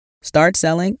Start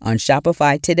selling on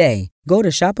Shopify today. Go to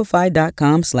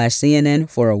shopify.com/CNN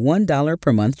for a $1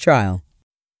 per month trial.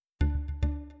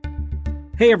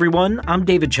 Hey everyone, I'm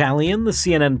David Chalian, the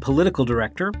CNN political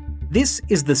director. This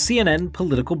is the CNN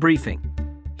Political Briefing.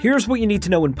 Here's what you need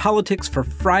to know in politics for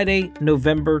Friday,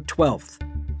 November 12th.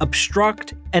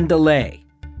 Obstruct and delay.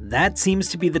 That seems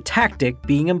to be the tactic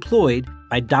being employed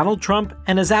by Donald Trump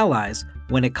and his allies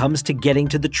when it comes to getting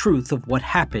to the truth of what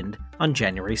happened on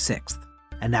January 6th.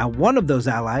 And now one of those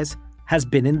allies has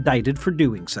been indicted for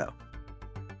doing so.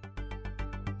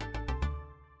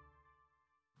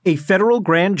 A federal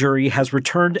grand jury has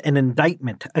returned an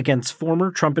indictment against former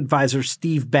Trump advisor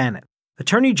Steve Bannon.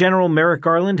 Attorney General Merrick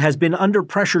Garland has been under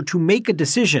pressure to make a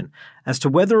decision as to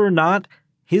whether or not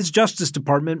his Justice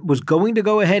Department was going to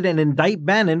go ahead and indict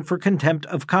Bannon for contempt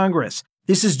of Congress.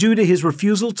 This is due to his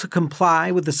refusal to comply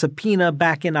with a subpoena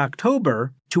back in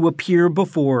October to appear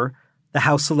before the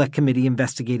House Select Committee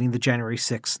investigating the January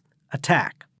 6th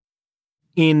attack.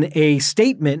 In a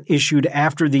statement issued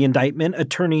after the indictment,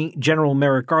 Attorney General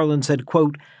Merrick Garland said,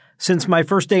 quote, "Since my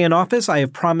first day in office, I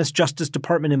have promised Justice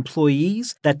Department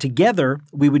employees that together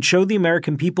we would show the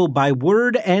American people by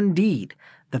word and deed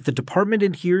that the department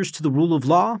adheres to the rule of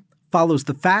law, follows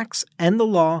the facts and the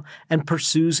law, and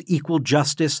pursues equal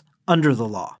justice under the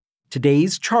law.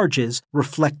 Today's charges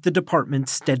reflect the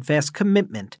department's steadfast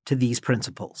commitment to these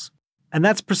principles." And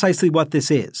that's precisely what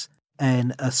this is,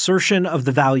 an assertion of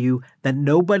the value that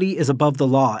nobody is above the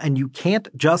law, and you can't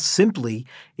just simply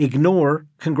ignore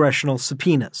congressional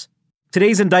subpoenas.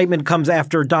 Today's indictment comes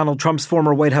after Donald Trump's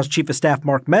former White House Chief of Staff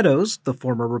Mark Meadows, the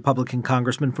former Republican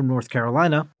congressman from North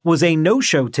Carolina, was a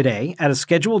no-show today at a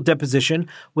scheduled deposition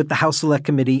with the House Select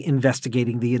Committee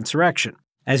investigating the insurrection.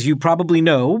 As you probably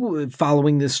know,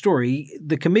 following this story,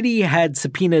 the committee had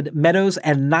subpoenaed Meadows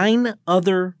and 9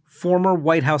 other former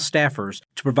White House staffers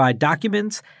to provide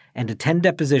documents and attend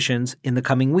depositions in the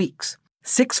coming weeks.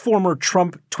 6 former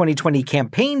Trump 2020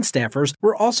 campaign staffers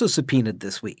were also subpoenaed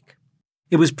this week.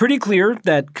 It was pretty clear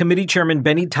that Committee Chairman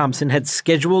Benny Thompson had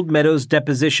scheduled Meadows'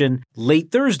 deposition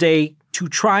late Thursday to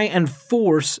try and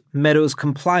force Meadows'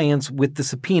 compliance with the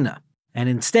subpoena. And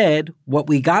instead, what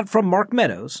we got from Mark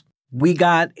Meadows, we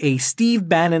got a Steve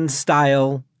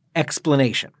Bannon-style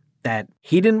explanation that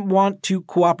he didn't want to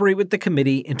cooperate with the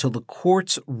committee until the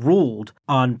courts ruled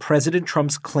on President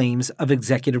Trump's claims of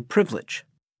executive privilege.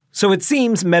 So it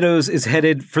seems Meadows is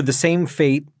headed for the same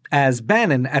fate as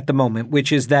Bannon at the moment,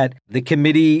 which is that the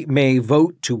committee may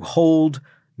vote to hold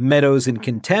Meadows in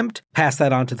contempt, pass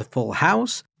that on to the full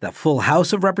House. The full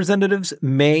House of Representatives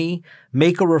may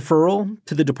make a referral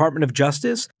to the Department of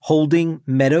Justice, holding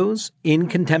Meadows in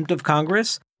contempt of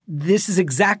Congress. This is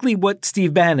exactly what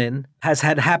Steve Bannon has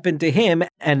had happen to him,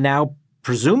 and now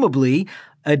presumably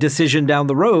a decision down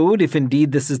the road, if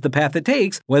indeed this is the path it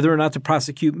takes, whether or not to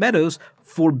prosecute Meadows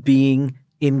for being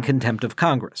in contempt of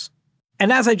Congress.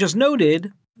 And as I just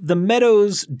noted, the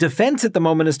Meadows defense at the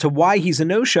moment as to why he's a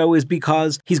no-show is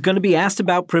because he's going to be asked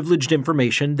about privileged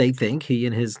information, they think, he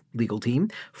and his legal team,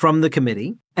 from the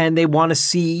committee, and they want to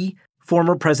see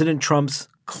former President Trump's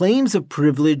claims of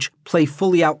privilege play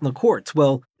fully out in the courts.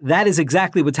 Well, that is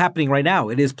exactly what's happening right now.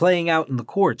 It is playing out in the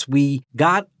courts. We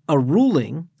got a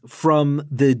ruling from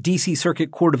the D.C.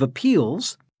 Circuit Court of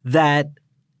Appeals that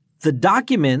the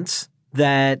documents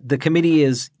that the committee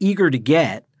is eager to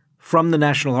get from the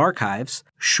National Archives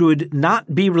should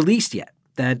not be released yet,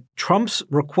 that Trump's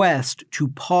request to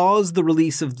pause the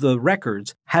release of the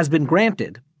records has been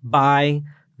granted by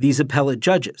these appellate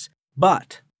judges.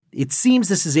 But it seems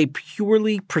this is a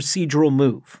purely procedural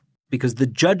move because the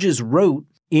judges wrote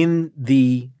in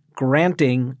the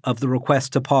granting of the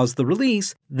request to pause the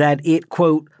release that it,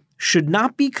 quote, should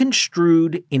not be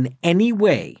construed in any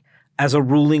way as a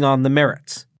ruling on the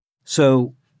merits.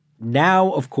 So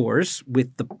now, of course,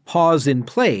 with the pause in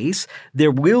place,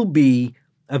 there will be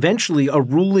eventually a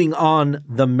ruling on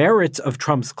the merits of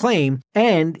Trump's claim.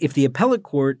 And if the appellate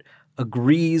court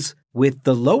agrees with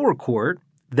the lower court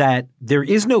that there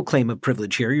is no claim of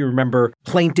privilege here, you remember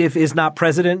plaintiff is not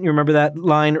president. You remember that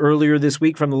line earlier this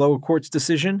week from the lower court's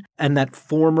decision, and that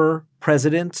former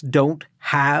presidents don't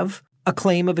have a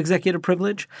claim of executive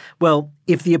privilege. Well,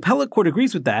 if the appellate court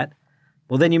agrees with that,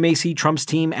 well, then you may see Trump's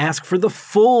team ask for the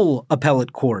full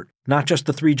appellate court, not just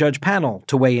the 3-judge panel,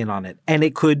 to weigh in on it. And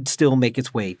it could still make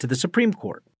its way to the Supreme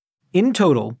Court. In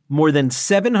total, more than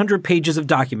 700 pages of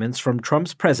documents from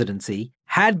Trump's presidency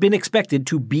had been expected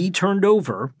to be turned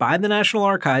over by the National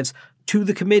Archives to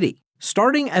the committee.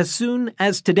 Starting as soon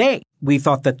as today, we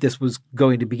thought that this was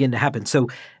going to begin to happen. So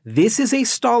this is a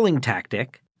stalling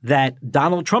tactic that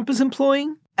Donald Trump is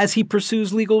employing, as he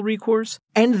pursues legal recourse,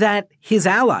 and that his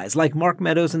allies like Mark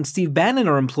Meadows and Steve Bannon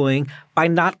are employing by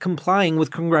not complying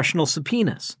with congressional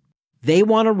subpoenas. They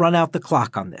want to run out the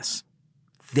clock on this.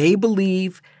 They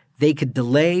believe they could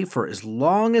delay for as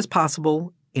long as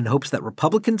possible in hopes that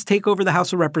Republicans take over the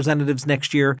House of Representatives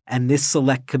next year and this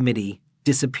select committee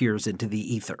disappears into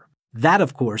the ether. That,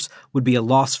 of course, would be a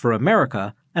loss for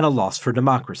America and a loss for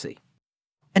democracy.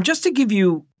 And just to give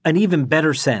you an even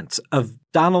better sense of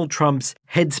Donald Trump's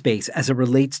headspace as it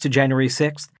relates to January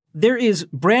 6th, there is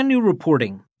brand new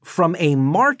reporting from a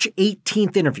March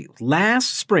 18th interview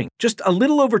last spring, just a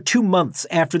little over 2 months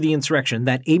after the insurrection,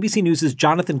 that ABC News'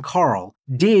 Jonathan Karl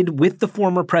did with the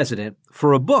former president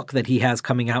for a book that he has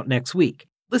coming out next week.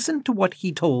 Listen to what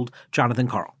he told Jonathan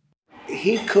Karl.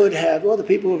 He could have, well, the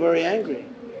people were very angry.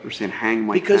 We're saying hang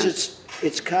Mike Because Pence.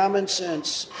 it's common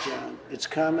sense, John. It's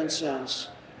common sense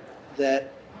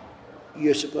that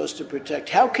you're supposed to protect.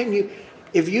 How can you,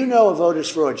 if you know a vote is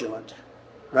fraudulent,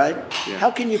 right? Yeah.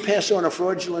 How can you pass on a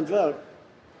fraudulent vote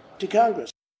to Congress?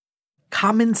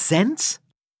 Common sense?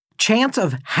 Chance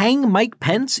of hang Mike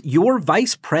Pence, your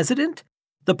vice president?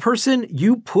 The person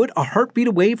you put a heartbeat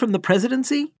away from the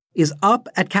presidency is up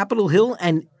at Capitol Hill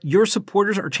and your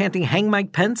supporters are chanting hang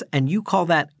Mike Pence and you call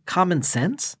that common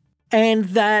sense? And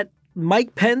that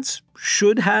Mike Pence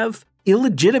should have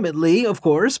illegitimately, of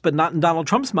course, but not in Donald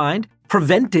Trump's mind,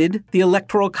 prevented the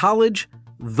Electoral College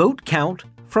vote count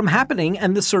from happening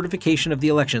and the certification of the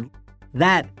election.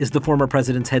 That is the former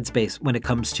president's headspace when it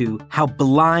comes to how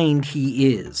blind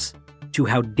he is to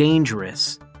how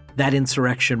dangerous that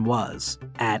insurrection was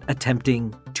at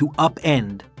attempting to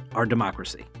upend our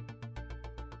democracy.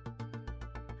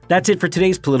 That's it for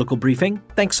today's political briefing.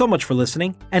 Thanks so much for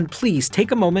listening, and please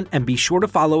take a moment and be sure to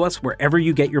follow us wherever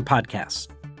you get your podcasts.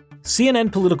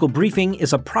 CNN Political Briefing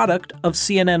is a product of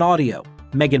CNN Audio.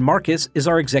 Megan Marcus is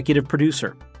our executive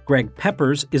producer. Greg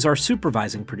Peppers is our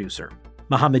supervising producer.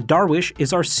 Mohammed Darwish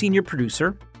is our senior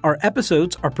producer. Our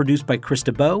episodes are produced by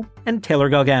Krista Bowe and Taylor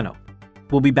Galgano.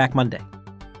 We'll be back Monday.